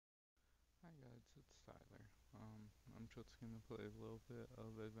it's Tyler. I'm just gonna play a little bit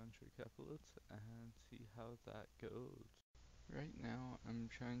of Adventure Capitalist and see how that goes. Right now, I'm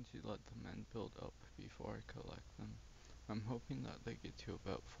trying to let the men build up before I collect them. I'm hoping that they get to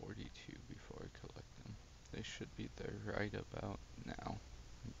about 42 before I collect them. They should be there right about now.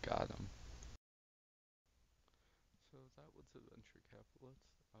 Got them. So that was Adventure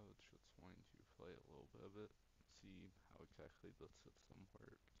Capitalist. I was just wanting to play a little bit of it, see how exactly the system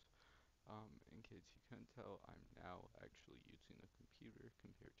works. In case you couldn't tell, I'm now actually using a computer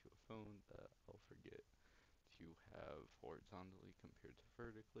compared to a phone that I'll forget to have horizontally compared to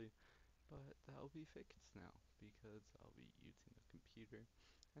vertically, but that'll be fixed now because I'll be using a computer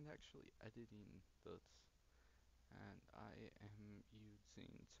and actually editing this. And I am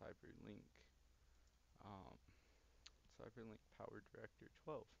using um, CyberLink PowerDirector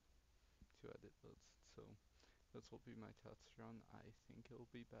 12 to edit this. So this will be my test run. I think it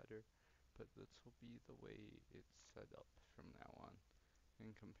will be better, but this will be the way it's set up from now on,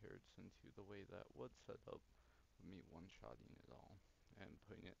 in comparison to the way that was set up with me one-shotting it all and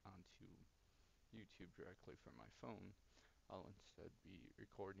putting it onto YouTube directly from my phone. I'll instead be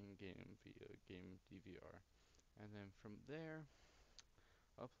recording game via game DVR, and then from there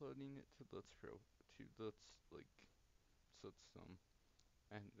uploading it to this like system,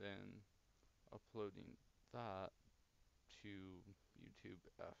 and then uploading that to YouTube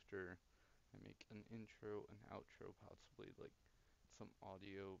after I make an intro and outro, possibly like some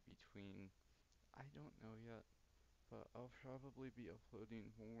audio between. I don't know yet, but I'll probably be uploading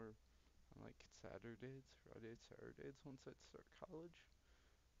more on like Saturdays, Fridays, Saturdays once I start college.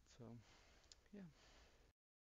 So, yeah.